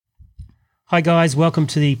Hi guys, welcome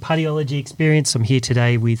to the Partyology Experience. I'm here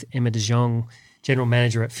today with Emma De Jong, General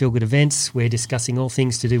Manager at Feel Good Events. We're discussing all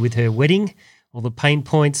things to do with her wedding, all the pain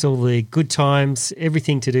points, all the good times,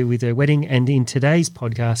 everything to do with her wedding. And in today's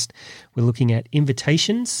podcast, we're looking at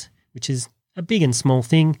invitations, which is a big and small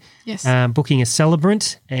thing. Yes. Booking a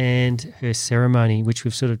celebrant and her ceremony, which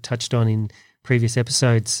we've sort of touched on in previous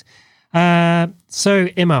episodes. So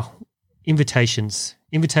Emma, invitations.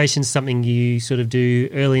 Invitations, something you sort of do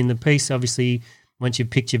early in the piece. Obviously, once you've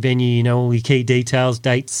picked your venue, you know all your key details,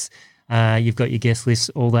 dates, you've got your guest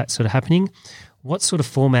list, all that sort of happening. What sort of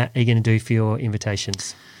format are you going to do for your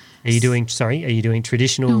invitations? Are you doing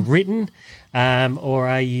traditional written or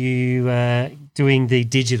are you doing the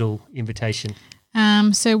digital invitation?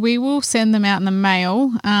 So we will send them out in the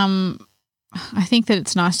mail. I think that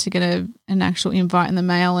it's nice to get an actual invite in the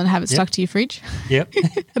mail and have it stuck to your fridge. Yep.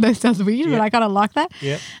 That sounds weird, but I kind of like that.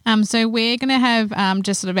 Yep. So we're going to have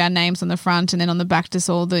just sort of our names on the front and then on the back just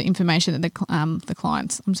all the information that the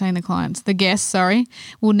guests,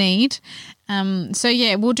 will need.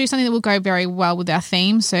 We'll do something that will go very well with our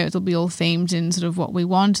theme. So it'll be all themed in sort of what we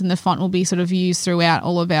want, and the font will be sort of used throughout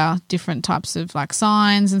all of our different types of like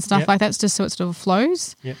signs and stuff like that, just so it sort of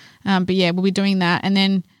flows. Yep. We'll be doing that, and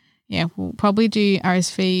then we'll probably do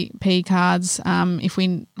RSVP cards. If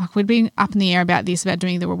we'd been up in the air about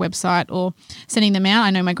doing the website or sending them out. I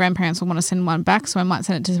know my grandparents will want to send one back, so I might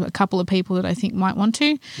send it to a couple of people that I think might want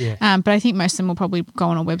to. Yeah. But I think most of them will probably go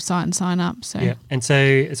on a website and sign up. So yeah. And so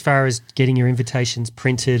as far as getting your invitations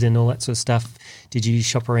printed and all that sort of stuff, did you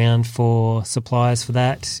shop around for suppliers for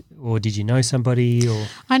that? Or did you know somebody? Or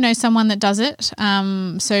I know someone that does it,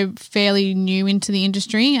 so fairly new into the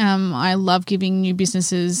industry. I love giving new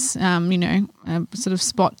businesses, a sort of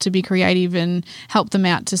spot to be creative and help them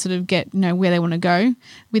out to sort of get, where they want to go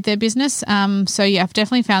with their business. I've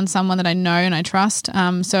definitely found someone that I know and I trust,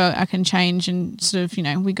 so I can change and sort of,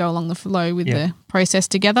 we go along the flow with the process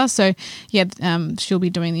together. So, she'll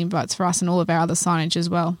be doing the invites for us and all of our other signage as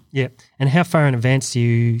well. Yeah. And how far in advance do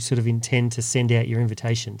you sort of intend to send out your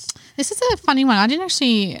invitations? This is a funny one. I didn't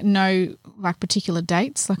actually know like particular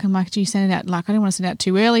dates. Like I'm like, do you send it out? Like I don't want to send it out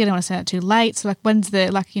too early. I don't want to send it out too late. So like when's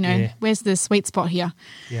the where's the sweet spot here?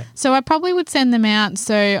 Yeah. So I probably would send them out.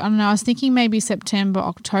 So I don't know. I was thinking maybe September,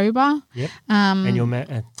 October. Yep. And your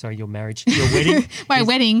marriage, your wedding. My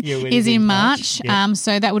wedding is in March. Yep.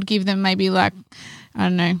 So that would give them maybe like, I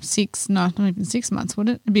don't know, not even 6 months, would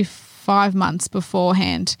it? It'd be 5 months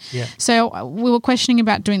beforehand. Yeah. So we were questioning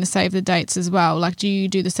about doing the save the dates as well. Like, do you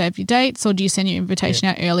do the save your dates or do you send your invitation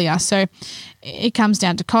out earlier? So it comes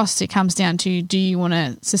down to cost. It comes down to, do you want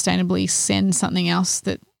to sustainably send something else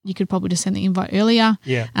that you could probably just send the invite earlier?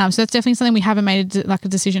 Yeah. So that's definitely something we haven't made a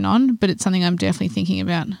decision on, but it's something I'm definitely thinking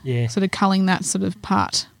about. Yeah. Sort of culling that sort of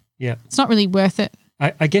part. Yeah. It's not really worth it.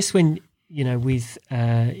 I guess when, with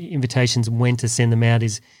invitations, when to send them out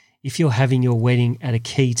is if you're having your wedding at a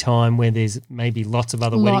key time where there's maybe lots of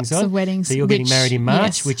other weddings on. Lots of weddings. So you're getting married in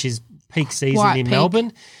March, which is peak season in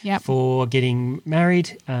Melbourne for getting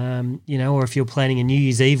married, or if you're planning a New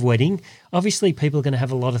Year's Eve wedding, obviously people are going to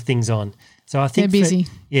have a lot of things on. So I think they're busy.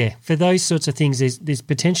 For those sorts of things, there's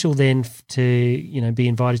potential then to, be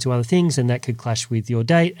invited to other things, and that could clash with your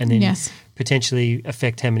date and then potentially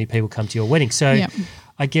affect how many people come to your wedding. So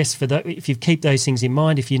I guess if you keep those things in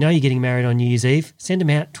mind, if you know you're getting married on New Year's Eve, send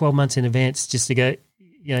them out 12 months in advance just to go,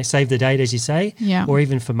 save the date, as you say, or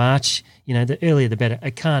even for March, the earlier the better.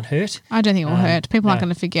 It can't hurt. I don't think it will hurt. People aren't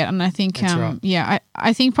going to forget. And I think, I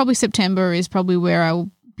think probably September is probably where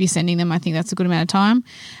I'll be sending them. I think that's a good amount of time.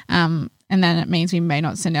 And then it means we may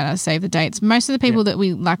not send out our save the dates. Most of the people that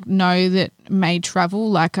we know that may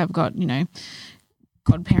travel, like I've got,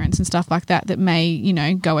 godparents and stuff like that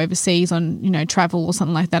may, go overseas on, travel or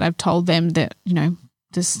something like that. I've told them that,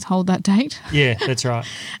 just hold that date. Yeah, that's right.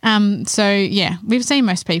 We've seen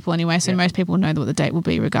most people anyway, so most people know what the date will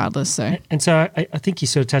be regardless. So and so I think you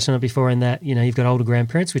sort of touched on it before in that, you've got older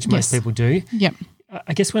grandparents, which most people do. Yep.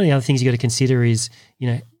 I guess one of the other things you got to consider is,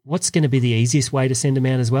 what's going to be the easiest way to send them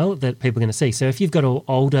out as well that people are going to see. So if you've got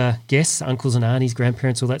older guests, uncles and aunties,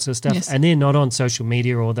 grandparents, all that sort of stuff, and they're not on social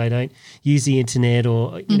media or they don't use the internet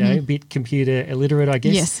or, a bit computer illiterate, I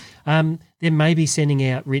guess, then maybe sending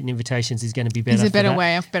out written invitations is going to be better. It's a better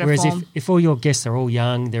way, better Whereas form. if all your guests are all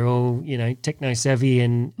young, they're all, techno savvy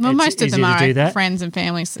and most of them are friends and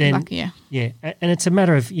families. Then, and it's a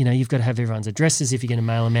matter of, you've got to have everyone's addresses if you're going to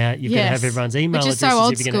mail them out. You've got to have everyone's email addresses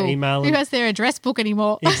if you're going to email them. Who has their address book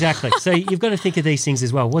anymore? Exactly. So you've got to think of these things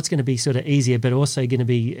as well. What's going to be sort of easier, but also going to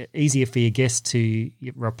be easier for your guests to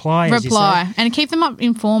reply, as you say. And keep them up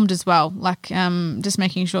informed as well. Like just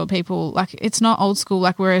making sure people, like it's not old school,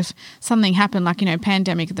 like where if something happened, like,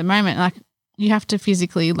 pandemic at the moment, like you have to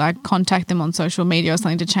physically like contact them on social media or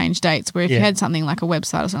something to change dates. Where if you had something like a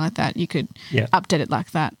website or something like that, you could update it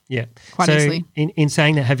like that. Yeah, quite easily. In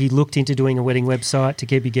saying that, have you looked into doing a wedding website to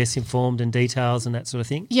keep your guests informed and details and that sort of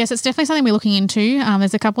thing? Yes, it's definitely something we're looking into.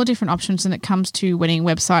 There's a couple of different options when it comes to wedding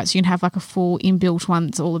websites. You can have like a full inbuilt one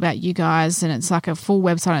that's all about you guys and it's like a full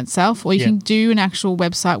website itself, or you can do an actual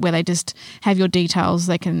website where they just have your details.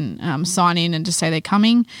 They can sign in and just say they're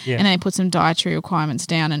coming, and then they put some dietary requirements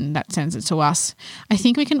down and that sends it to us. I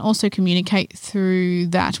think we can also communicate through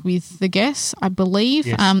that with the guests, I believe.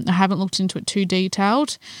 Yes. I haven't looked into it too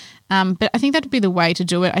detailed. But I think that would be the way to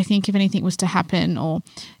do it. I think if anything was to happen or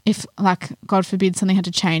if, like, God forbid, something had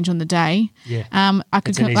to change on the day, I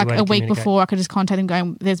could, like a week before, I could just contact them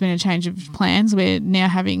going, there's been a change of plans. We're now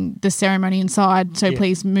having the ceremony inside, so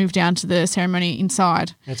please move down to the ceremony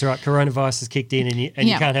inside. That's right. Coronavirus has kicked in and you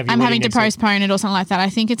can't have your I'm having to next week. postpone it or something like that. I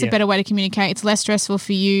think it's a better way to communicate. It's less stressful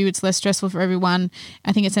for you. It's less stressful for everyone.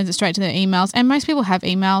 I think it sends it straight to their emails. And most people have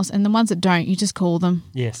emails, and the ones that don't, you just call them.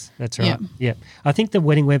 Yes, that's right. Yeah. I think the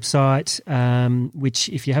wedding website, which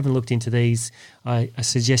if you haven't looked into these, I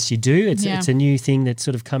suggest you do. It's a new thing that's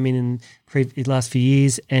sort of come in the last few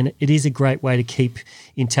years, and it is a great way to keep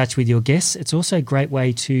in touch with your guests. It's also a great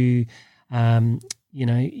way to,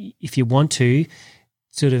 if you want to,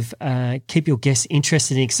 sort of keep your guests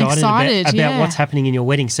interested and excited about what's happening in your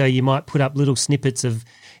wedding. So you might put up little snippets of,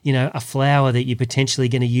 a flower that you're potentially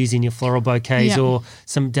going to use in your floral bouquets or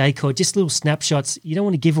some decor, just little snapshots. You don't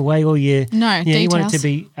want to give away all your details. You want it to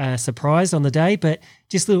be surprised on the day, but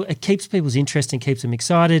just it keeps people's interest and keeps them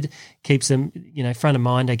excited, keeps them, front of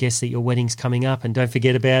mind, I guess, that your wedding's coming up and don't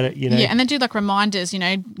forget about it, Yeah, and then do like reminders,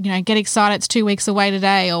 get excited, it's 2 weeks away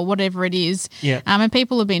today or whatever it is. Yeah. And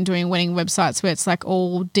people have been doing wedding websites where it's like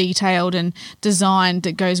all detailed and designed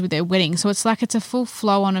that goes with their wedding. So it's like it's a full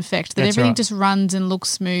flow-on effect that everything just runs and looks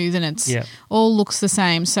smooth and it's all looks the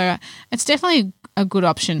same. So it's definitely a good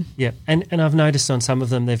option. Yeah, and I've noticed on some of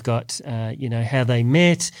them they've got, how they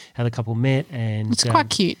met, how the couple met. And it's quite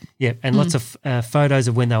cute. Yeah, and lots of photos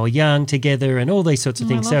of when they were young together and all these sorts of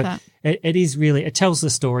things. I love that. It is really, it tells the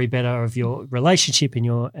story better of your relationship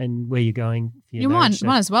and where you're going. You might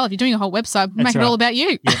as well. If you're doing a whole website, make it all about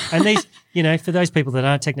you. Yeah. And these, for those people that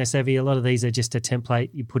aren't techno-savvy, a lot of these are just a template.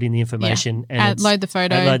 You put in the information and load the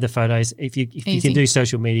photos. If you can do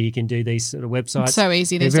social media, you can do these sort of websites. It's so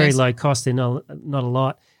easy. They're very low cost. They're not a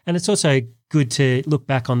lot. And it's also good to look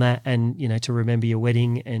back on that and, to remember your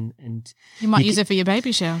wedding and you might use it for your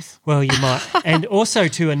baby showers. Well, you might. And also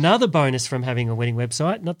to another bonus from having a wedding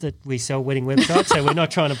website, not that we sell wedding websites, so we're not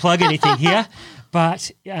trying to plug anything here, but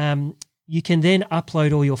you can then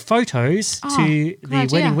upload all your photos to the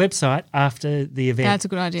wedding website after the event. That's a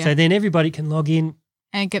good idea. So then everybody can log in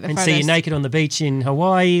and get the and photos. see you naked on the beach in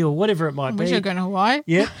Hawaii or whatever it might be. We should go to Hawaii.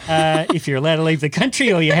 Yeah, if you're allowed to leave the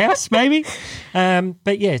country or your house, maybe.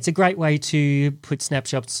 But yeah, it's a great way to put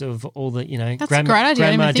snapshots of all the, That's a great idea.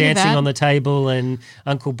 Grandma dancing on the table and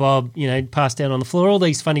Uncle Bob, passed down on the floor. All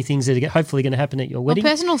these funny things that are hopefully going to happen at your wedding. Or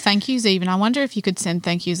personal thank yous even. I wonder if you could send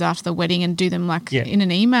thank yous after the wedding and do them in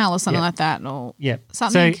an email or something like that, or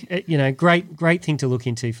something. So great thing to look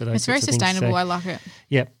into for those. It's very sustainable. So, I like it.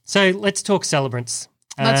 Yeah. So let's talk celebrants.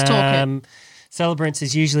 Let's talk it. Celebrants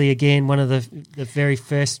is usually, again, one of the very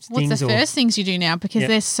first things. What's the first things you do now? Because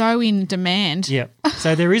they're so in demand. Yeah.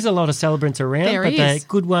 So there is a lot of celebrants around, but the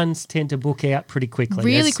good ones tend to book out pretty quickly.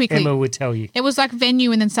 Really quickly. Emma would tell you. It was like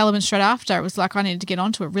venue and then celebrant straight after. It was like I needed to get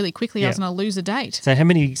onto it really quickly. I was going to lose a date. So how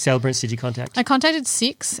many celebrants did you contact? I contacted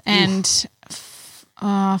 6 and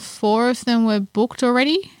 4 of them were booked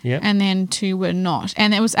already, and then 2 were not.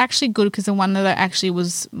 And it was actually good because the one that I actually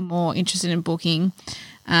was more interested in booking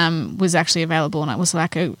was actually available, and it was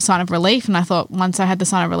like a sign of relief. And I thought once I had the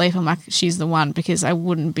sign of relief, I'm like, she's the one, because I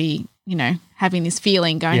wouldn't be, having this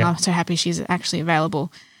feeling going, I'm so happy she's actually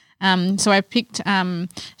available. So I picked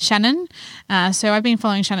Shannon. So I've been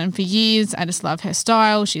following Shannon for years. I just love her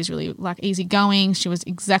style. She's really easygoing. She was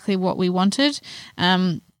exactly what we wanted.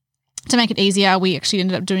 To make it easier, we actually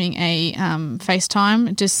ended up doing a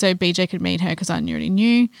FaceTime just so BJ could meet her, because I already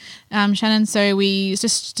knew Shannon. So we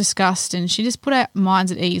just discussed, and she just put our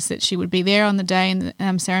minds at ease that she would be there on the day in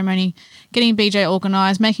the ceremony, getting BJ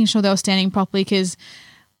organised, making sure they were standing properly, because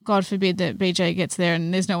God forbid that BJ gets there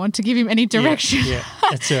and there's no one to give him any direction. Yeah,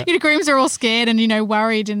 that's right. Grooms are all scared and,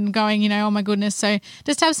 worried and going, oh my goodness. So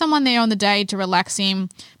just have someone there on the day to relax him,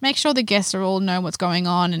 make sure the guests are all know what's going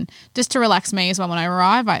on, and just to relax me as well when I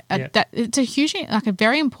arrive. It's a huge, a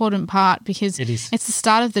very important part, because it's the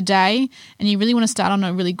start of the day and you really want to start on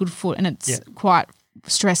a really good foot, and it's quite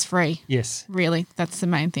stress-free. Yes. Really, that's the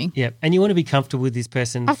main thing. Yeah, and you want to be comfortable with this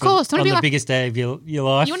person Of course. on the biggest day of your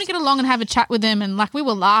life. You want to get along and have a chat with them, and like we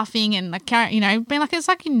were laughing and like, you know, being like, it's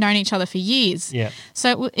like you've known each other for years. Yeah.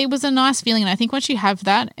 So it was a nice feeling, and I think once you have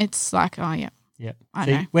that, it's like, oh yeah. Yeah. I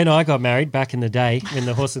know. When I got married back in the day, when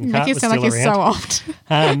the horse and cart was still like around, you're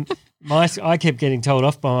so old. I kept getting told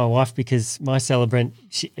off by my wife because my Celebrant,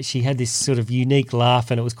 she had this sort of unique laugh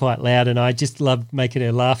and it was quite loud, and I just loved making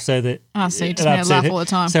her laugh so that so you just made her laugh all the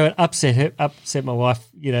time. So it upset my wife,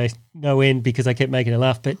 you know, no end because I kept making her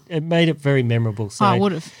laugh, but it made it very memorable. So I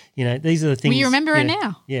would have. You know, these are the things. Well, you remember her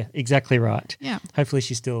now. Yeah, exactly right. Yeah. Hopefully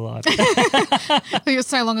she's still alive. It was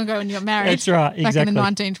so long ago when you got married. That's right, exactly. Back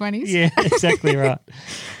in the 1920s. Yeah, exactly right.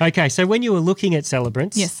 Okay, so when you were looking at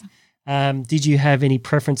Celebrants, yes. Did you have any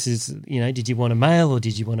preferences? You know, did you want a male or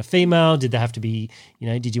did you want a female? Did they have to be, you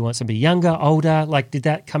know, did you want somebody younger, older? Like, did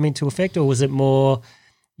that come into effect, or was it more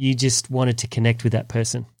you just wanted to connect with that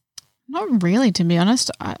person? Not really, to be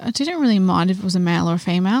honest. I didn't really mind if it was a male or a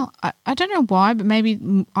female. I don't know why, but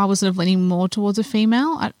maybe I was sort of leaning more towards a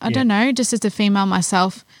female. I don't know, just as a female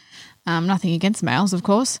myself, nothing against males, of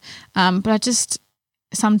course, but I just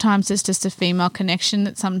sometimes it's just a female connection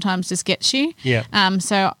that sometimes just gets you. Yeah.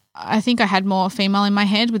 So I think I had more female in my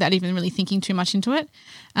head without even really thinking too much into it.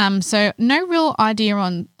 So no real idea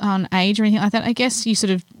on age or anything like that. I guess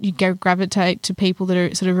you gravitate to people that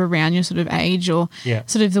are sort of around your sort of age or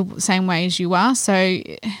sort of the same way as you are. So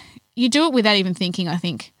you do it without even thinking, I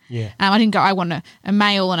think. Yeah. I didn't go, I want a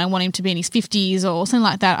male and I want him to be in his 50s or something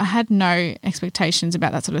like that. I had no expectations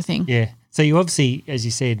about that sort of thing. Yeah. So you obviously, as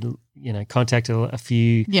you said, you know, contacted a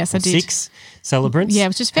few. Yes, I did. 6 Celebrants. Yeah, it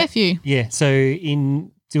was just a fair few. Yeah. So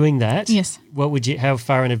in doing that, yes. How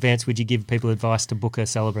far in advance would you give people advice to book a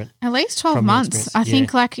Celebrant? At least 12 months. I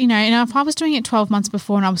think like, you know, and if I was doing it 12 months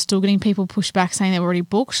before and I was still getting people pushed back saying they were already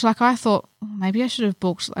booked, like I thought, maybe I should have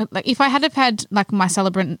booked. Like if I had like my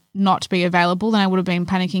Celebrant not be available, then I would have been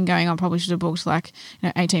panicking going, I probably should have booked like, you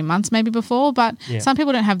know, 18 months maybe before. But some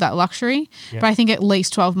people don't have that luxury. But I think at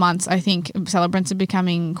least 12 months, I think Celebrants are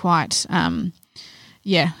becoming quite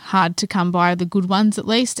hard to come by, the good ones at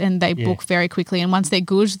least, and they book very quickly. And once they're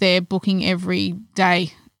good, they're booking every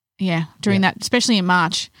day. Yeah, during that, especially in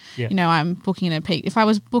March, you know, I'm booking at a peak. If I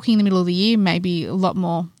was booking in the middle of the year, maybe a lot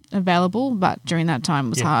more available, but during that time it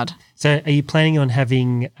was hard. So are you planning on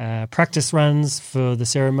having practice runs for the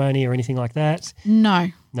ceremony or anything like that? No.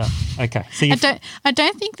 Okay. So I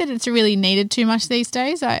don't think that it's really needed too much these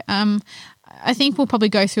days. I think we'll probably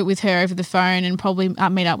go through it with her over the phone and probably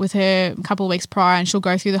meet up with her a couple of weeks prior, and she'll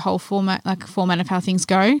go through the whole format of how things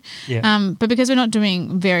go. Yeah. But because we're not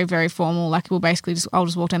doing very, very formal, like we'll basically I'll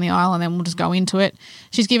just walk down the aisle and then we'll just go into it.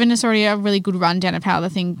 She's given us already a really good rundown of how the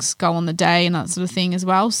things go on the day and that sort of thing as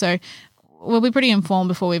well. So we'll be pretty informed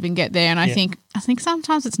before we even get there. And I think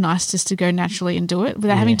sometimes it's nice just to go naturally and do it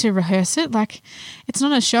without having to rehearse it. Like it's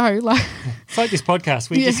not a show. Like it's like this podcast.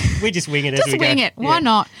 We just wing it as we go. Just wing it. Why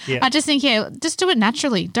not? Yeah. I just think, just do it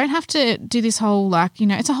naturally. Don't have to do this whole like, you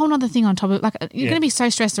know, it's a whole other thing on top of it. Like you're going to be so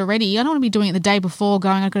stressed already. I don't want to be doing it the day before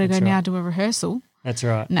going, I've got to go now do a rehearsal. That's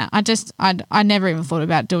right. No, I never even thought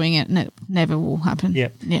about doing it, and it never will happen. Yeah.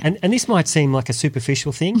 Yeah. And this might seem like a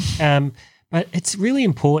superficial thing, but it's really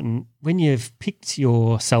important when you've picked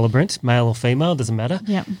your Celebrant, male or female, doesn't matter.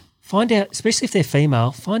 Yeah. Find out, especially if they're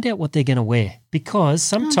female, find out what they're going to wear, because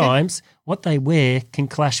sometimes what they wear can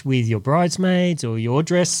clash with your bridesmaids or your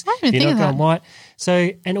dress. I didn't even think of that. White.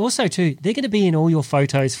 So, and also too, they're going to be in all your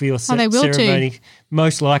photos for your they will ceremony, too.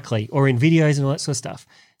 most likely, or in videos and all that sort of stuff.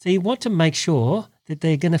 So you want to make sure that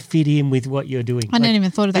they're going to fit in with what you're doing. I hadn't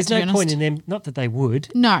even thought of that, There's to be no point honest. in them, not that they would,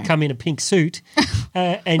 No. come in a pink suit.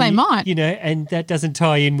 And They might. You know, and that doesn't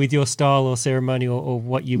tie in with your style or ceremony or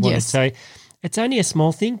what you wanted. Yes. So it's only a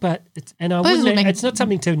small thing, but it's not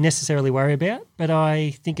something to necessarily worry about, but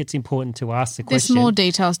I think it's important to ask the question. There's more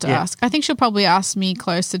details to ask. I think she'll probably ask me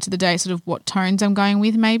closer to the day sort of what tones I'm going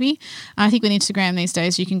with maybe. I think with Instagram these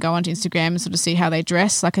days you can go onto Instagram and sort of see how they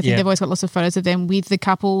dress. Like I think they've always got lots of photos of them with the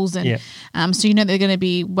couples and so you know they're going to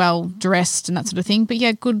be well dressed and that sort of thing. But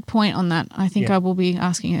yeah, good point on that. I think I will be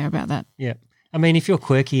asking her about that. Yeah. I mean, if you're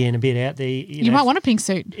quirky and a bit out there, you might want a pink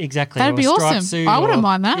suit. Exactly. That'd be awesome. I wouldn't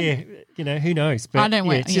mind that. Yeah. You know, who knows? But I don't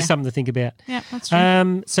wear. It's just something to think about. Yeah, that's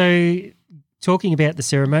true. So talking about the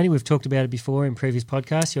ceremony, we've talked about it before in previous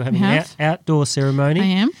podcasts. You're having an outdoor ceremony.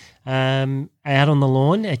 I am. Out on the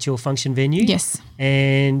lawn at your function venue. Yes.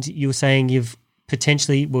 And you were saying you're going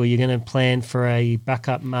to plan for a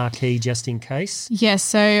backup marquee just in case. Yes.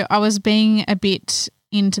 So I was being a bit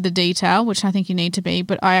into the detail, which I think you need to be,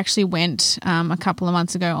 but I actually went a couple of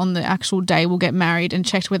months ago on the actual day we'll get married and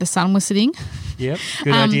checked where the sun was sitting. Yep,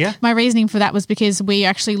 good idea. My reasoning for that was because we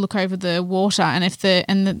actually look over the water, and if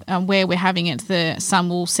where we're having it, the sun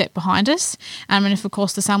will set behind us. And if, of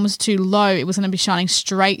course, the sun was too low, it was going to be shining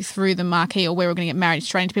straight through the marquee or where we're going to get married,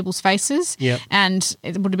 straight into people's faces. Yep. And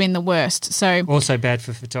it would have been the worst. So also bad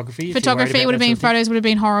for photography. Photography would have been, photos would have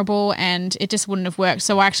been horrible, and it just wouldn't have worked.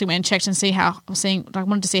 So I actually went and checked and I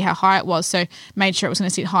wanted to see how high it was, so made sure it was going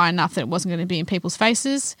to sit high enough that it wasn't going to be in people's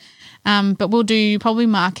faces. But we'll do probably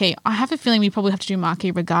marquee. I have a feeling we probably have to do marquee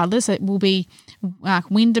regardless. It will be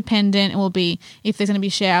wind dependent. It will be if there's going to be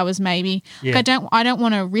showers, maybe. Yeah. I don't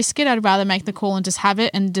want to risk it. I'd rather make the call and just have it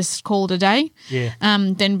and just call it a day. Yeah.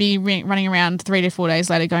 Than be running around 3 to 4 days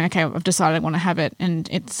later going, okay, I've decided I want to have it, and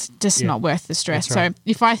it's just not worth the stress. That's right. So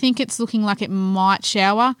if I think it's looking like it might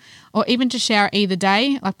shower, or even to shower either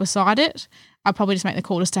day, like beside it, I'll probably just make the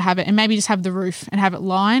call just to have it, and maybe just have the roof and have it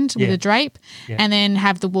lined with a drape, and then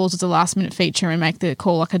have the walls as a last minute feature and make the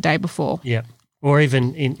call like a day before. Yeah. Or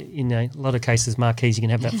even in a lot of cases, marquees, you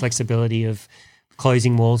can have that flexibility of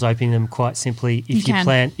closing walls, opening them quite simply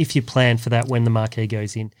if you plan for that when the marquee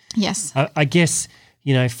goes in. Yes. I guess,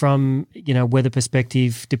 from, weather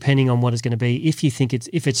perspective, depending on what it's going to be, if you think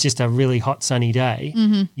if it's just a really hot sunny day,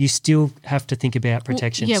 you still have to think about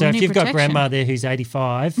protection. Well, so if you've got grandma there who's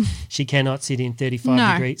 85, she cannot sit in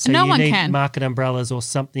 35 degrees. So no you one need can. market umbrellas or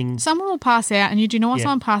something. Someone will pass out, and you do not want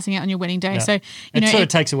someone passing out on your wedding day. No. So it sort of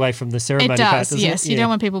takes away from the ceremony it does, part, doesn't yes. it? You don't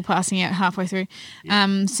want people passing out halfway through.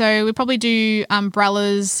 So we probably do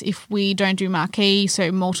umbrellas if we don't do marquee,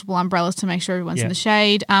 so multiple umbrellas to make sure everyone's in the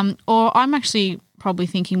shade. Or I'm actually probably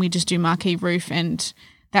thinking we just do marquee roof, and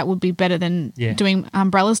that would be better than doing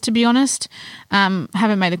umbrellas, to be honest.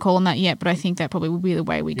 Haven't made the call on that yet, but I think that probably would be the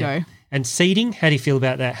way we go. And seating, how do you feel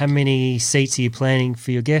about that? How many seats are you planning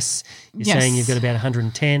for your guests? You're saying you've got about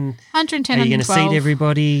 110. 110, Are you going to seat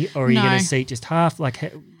everybody, or are you No. going to seat just half?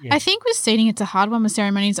 I think with seating, it's a hard one with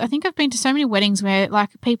ceremonies. I think I've been to so many weddings where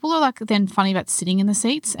people are then funny about sitting in the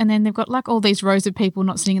seats, and then they've got all these rows of people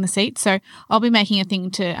not sitting in the seats. So I'll be making a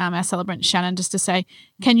thing to our celebrant Shannon just to say,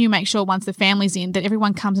 can you make sure once the family's in that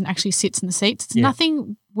everyone comes and actually sits in the seats? It's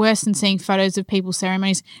nothing worse than seeing photos of people's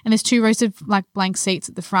ceremonies and there's 2 rows of blank seats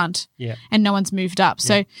at the front and no one's moved up.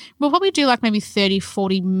 So we'll probably do maybe 30,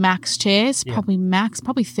 40 max chairs,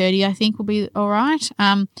 probably 30 I think will be all right.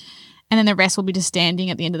 And then the rest will be just standing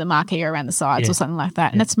at the end of the marquee or around the sides or something like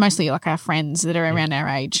that. And that's mostly our friends that are around our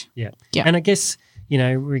age. Yeah. And I guess,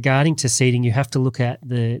 regarding to seating, you have to look at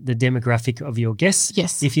the demographic of your guests.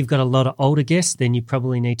 Yes. If you've got a lot of older guests, then you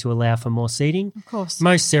probably need to allow for more seating. Of course.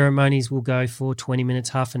 Most ceremonies will go for 20 minutes,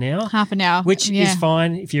 half an hour. Half an hour. Which is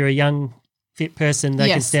fine. If you're a young, fit person, they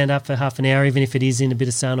can stand up for half an hour, even if it is in a bit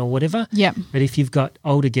of sun or whatever. Yep. But if you've got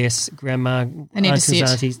older guests, grandma,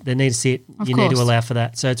 aunties, they need to sit. You need to allow for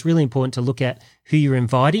that. So it's really important to look at who you're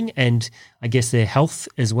inviting and I guess their health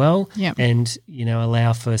as well. Yep. And,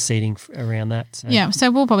 allow for seating around that. So. Yeah.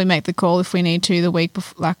 So we'll probably make the call if we need to the week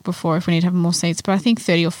before if we need to have more seats. But I think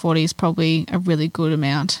 30 or 40 is probably a really good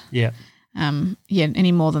amount. Yeah.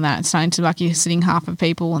 Any more than that, it's starting to you're sitting half of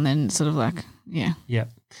people and then sort of Yeah.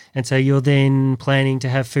 And so you're then planning to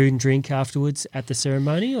have food and drink afterwards at the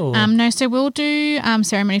ceremony, or no? So we'll do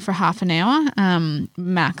ceremony for half an hour,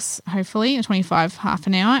 max, hopefully 25 half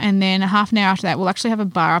an hour, and then a half an hour after that we'll actually have a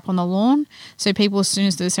bar up on the lawn. So people, as soon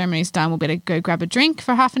as the ceremony's done, will be able to go grab a drink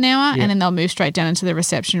for half an hour, and then they'll move straight down into the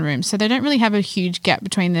reception room. So they don't really have a huge gap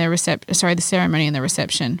between the ceremony and the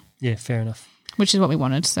reception. Yeah, fair enough. Which is what we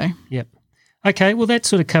wanted. So yep. Okay, well, that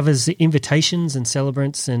sort of covers the invitations and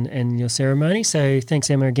celebrants and your ceremony. So thanks,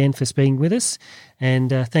 Emma, again for speaking with us.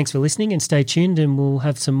 And thanks for listening, and stay tuned, and we'll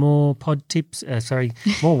have some more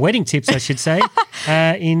more wedding tips, I should say,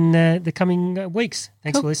 in the coming weeks.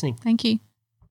 Thanks for listening. Thank you.